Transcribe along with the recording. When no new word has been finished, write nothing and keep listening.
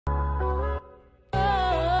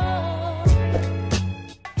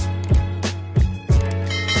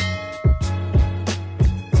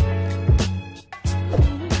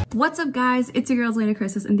What's up guys, it's your girls Lena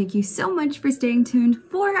Christmas and thank you so much for staying tuned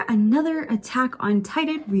for another Attack on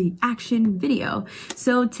Titan reaction video.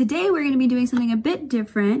 So today we're going to be doing something a bit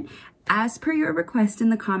different. As per your request in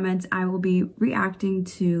the comments, I will be reacting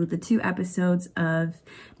to the 2 episodes of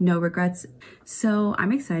No Regrets. So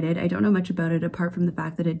I'm excited. I don't know much about it apart from the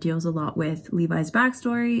fact that it deals a lot with Levi's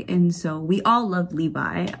backstory. And so we all love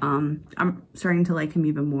Levi. I'm starting to like him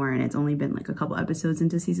even more and it's only been like a couple episodes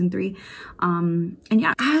into season 3. And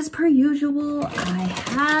yeah, as per usual, I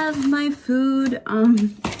have my food.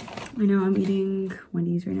 I know I'm eating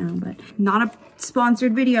Wendy's right now, but not a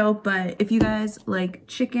sponsored video, but if you guys like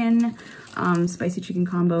chicken, spicy chicken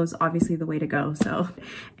combos, obviously the way to go. So,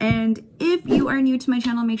 and if you are new to my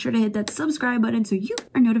channel, make sure to hit that subscribe button so you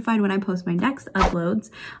are notified when I post my next uploads.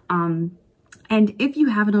 And if you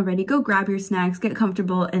haven't already, go grab your snacks, get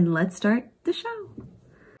comfortable, and let's start the show.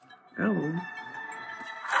 Oh,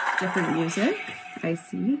 different music, I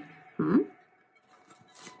see.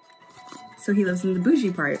 So he lives in the bougie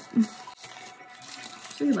part.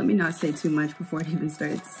 Actually, let me not say too much before it even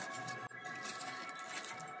starts.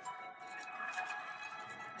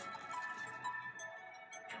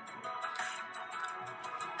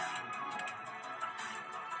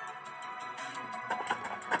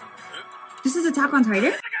 This is Attack on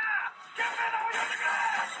Titan?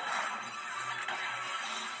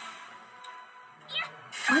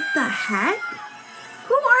 What the heck?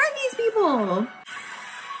 Who are these people?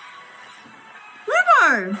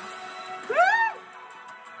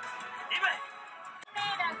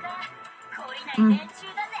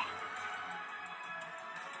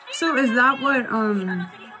 So is that what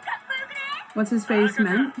what's his face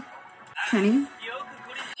meant? Kenny?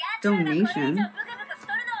 Donation.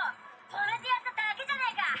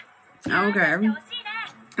 Okay.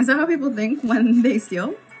 Is that how people think when they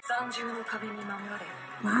steal?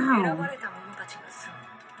 Wow.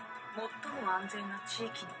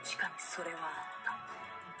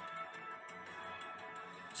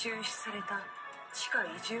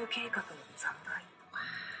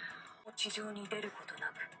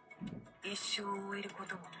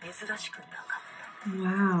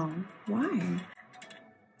 Wow. Why?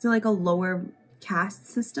 Is it like a lower caste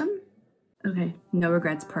system? Okay, No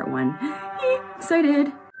Regrets Part 1.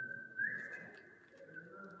 Excited!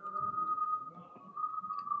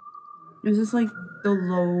 Is this like the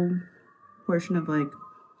low portion of like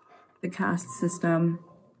the caste system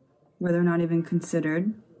where they're not even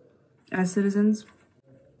considered as citizens?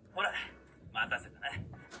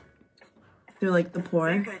 They're like the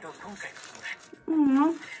poor.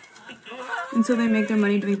 Aww. And so they make their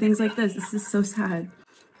money doing things like this. This is so sad.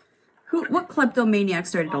 What kleptomaniac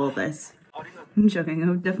started all of this? I'm joking,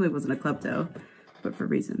 I definitely wasn't a klepto, but for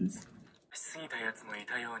reasons.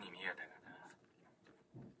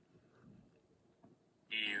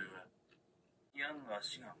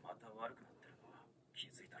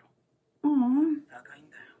 Aww.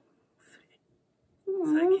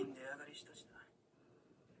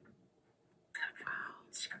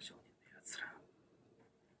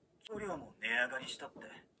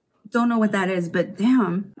 Don't know what that is, but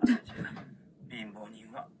damn.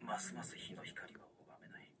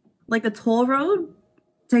 Like the toll road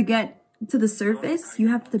to get to the surface, you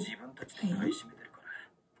have to pay.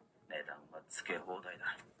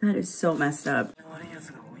 That is so messed up.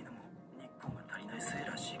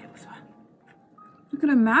 You can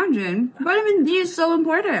imagine. Vitamin D is so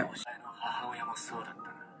important.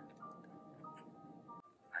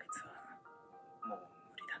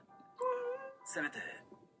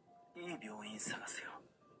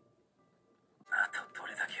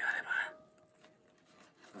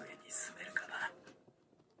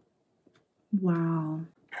 Wow.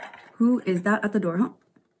 Who is that at the door, huh?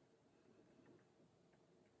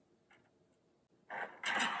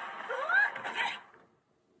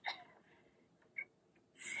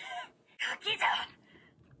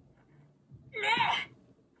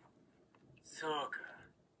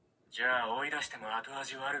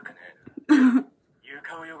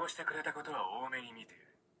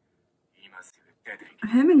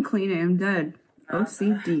 Him and cleaning, I'm dead.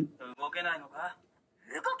 OCD.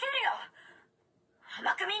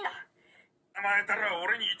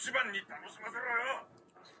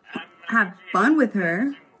 Have fun with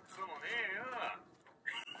her.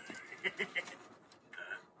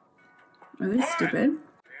 Are they stupid?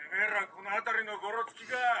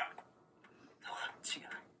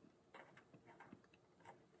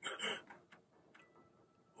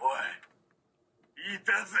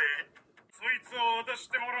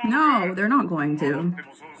 No, they're not going to.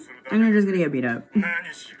 And they're just gonna get beat up.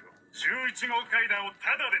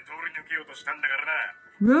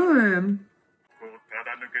 Rude.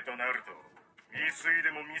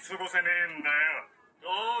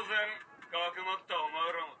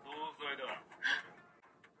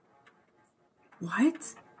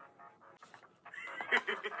 What?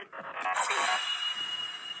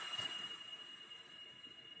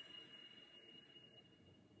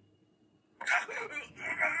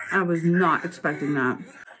 I was not expecting that.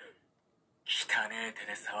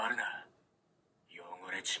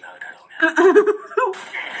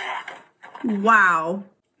 Wow.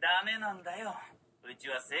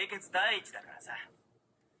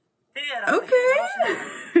 Okay.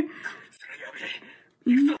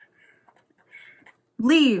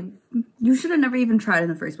 Leave. You should have never even tried in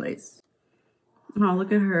the first place. Oh,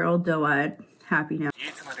 look at her all doe-eyed. Happy now.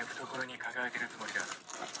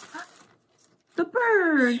 The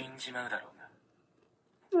bird.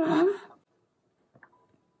 Aww.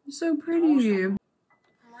 So pretty.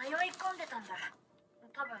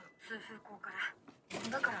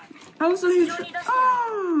 Oh, so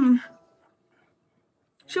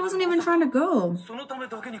she wasn't even trying to go.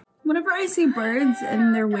 Whenever I see birds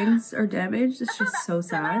and their wings are damaged, it's just so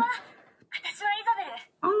sad.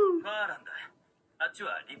 Oh.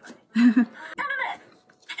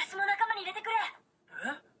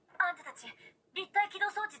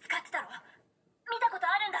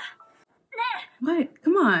 What?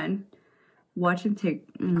 Come on. Watch him take.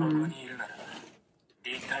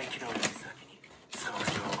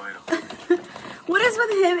 What is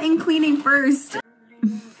with him and cleaning first?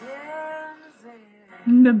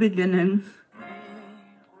 In the beginning.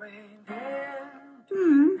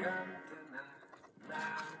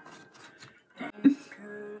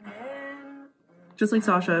 Just like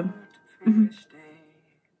Sasha.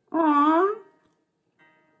 Aww.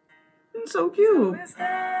 It's so cute.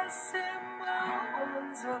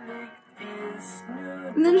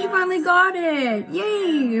 And then she finally got it.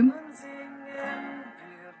 Yay.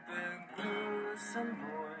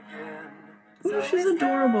 Oh, she's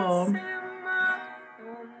adorable.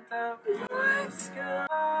 What?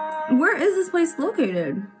 Where is this place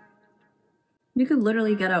located? You could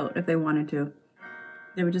literally get out if they wanted to.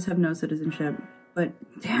 They would just have no citizenship. But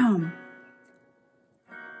damn.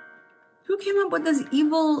 Who came up with this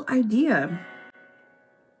evil idea?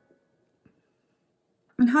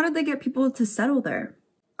 And how did they get people to settle there?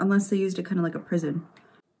 Unless they used it kind of like a prison.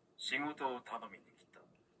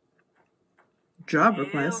 Job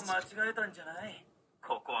request.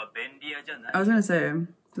 I was gonna say,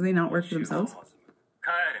 do they not work for themselves?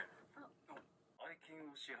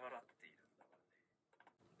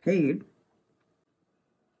 Paid?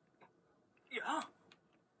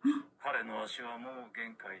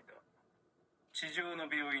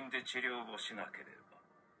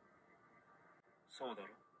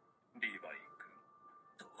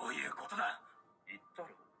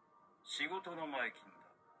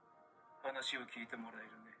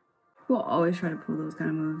 We'll always try to pull those kind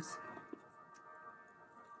of moves.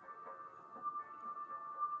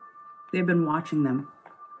 They've been watching them.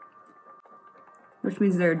 Which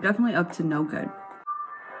means they're definitely up to no good.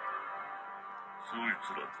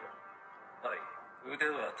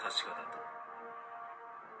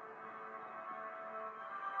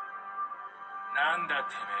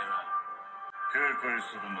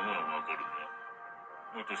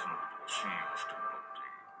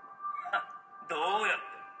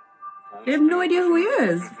 They have no idea who he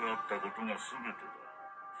is.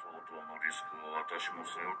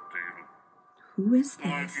 Who is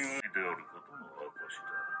this?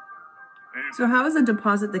 So how is the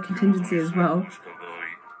deposit the contingency as well?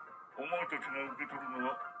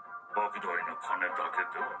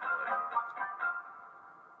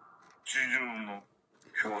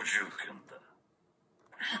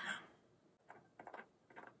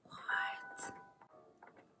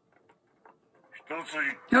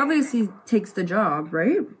 He obviously takes the job,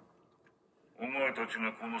 right?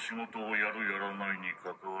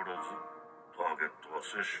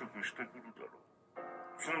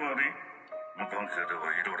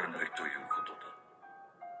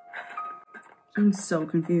 I'm so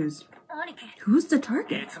confused. Who's the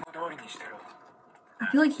target?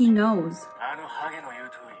 I feel like he knows.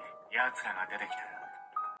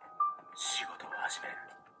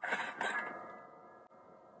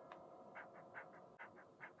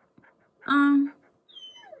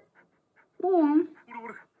 Oh,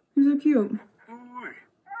 he's so cute.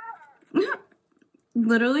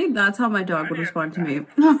 Literally, that's how my dog would respond to me.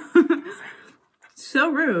 So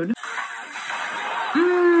rude.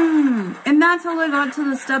 And that's how I got to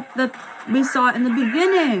the step that we saw in the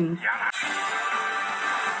beginning.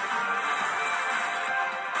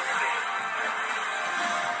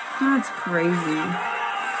 That's crazy.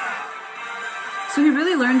 So he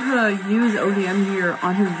really learned how to use ODM here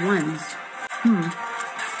on his ones.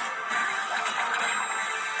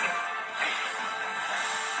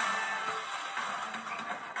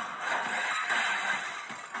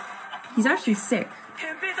 He's actually sick.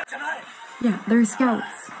 Yeah, they're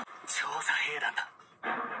scouts.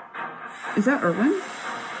 Is that Erwin?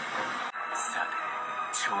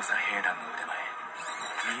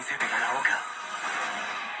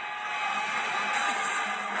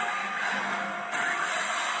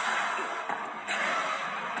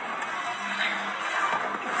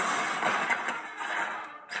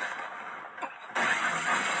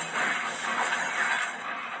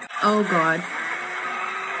 Oh god. Is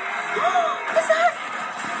that?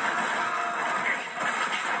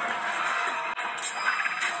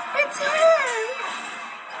 It's him!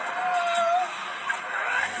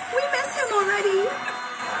 We miss him already.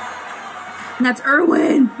 And that's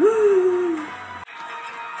Erwin.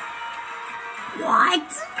 What?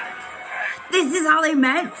 This is how they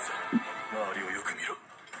met?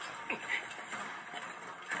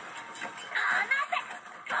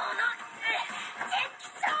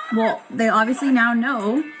 Well, they obviously now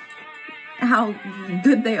know how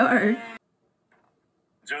good they are.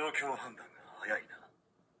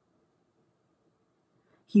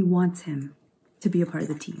 He wants him to be a part of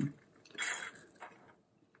the team.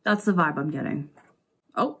 That's the vibe I'm getting.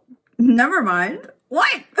 Oh, never mind.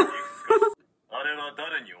 What?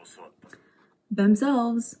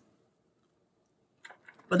 Themselves.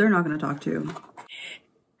 But they're not going to talk to you.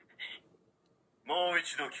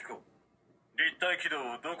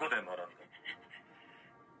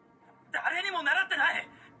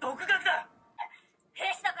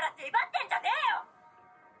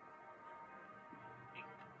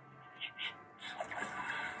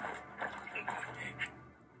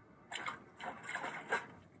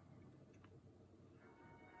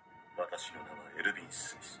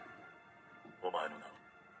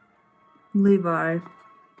 Levi.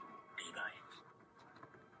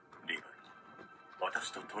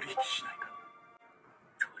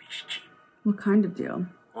 What kind of deal?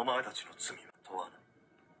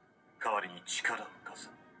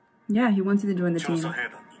 Yeah, he wants you to join the team.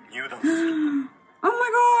 Oh my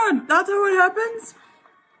god! That's how it happens?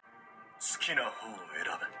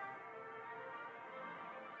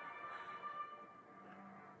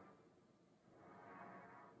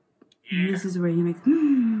 This is where you make...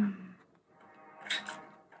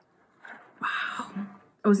 Wow.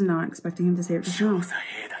 I was not expecting him to say it just now.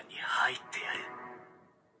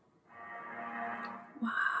 Wow.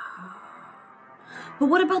 But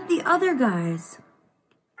what about the other guys?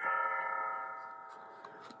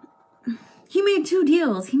 He made 2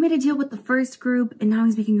 deals. He made a deal with the first group, and now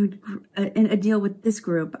he's making a deal with this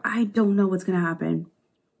group. I don't know what's going to happen,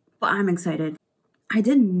 but I'm excited. I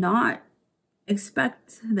did not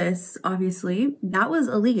expect this, obviously. That was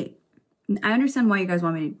illegal. I understand why you guys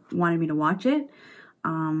wanted me to watch it.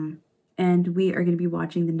 And we are going to be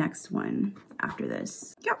watching the next one after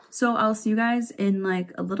this. Yep. So I'll see you guys in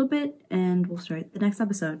like a little bit, and we'll start the next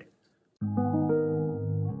episode.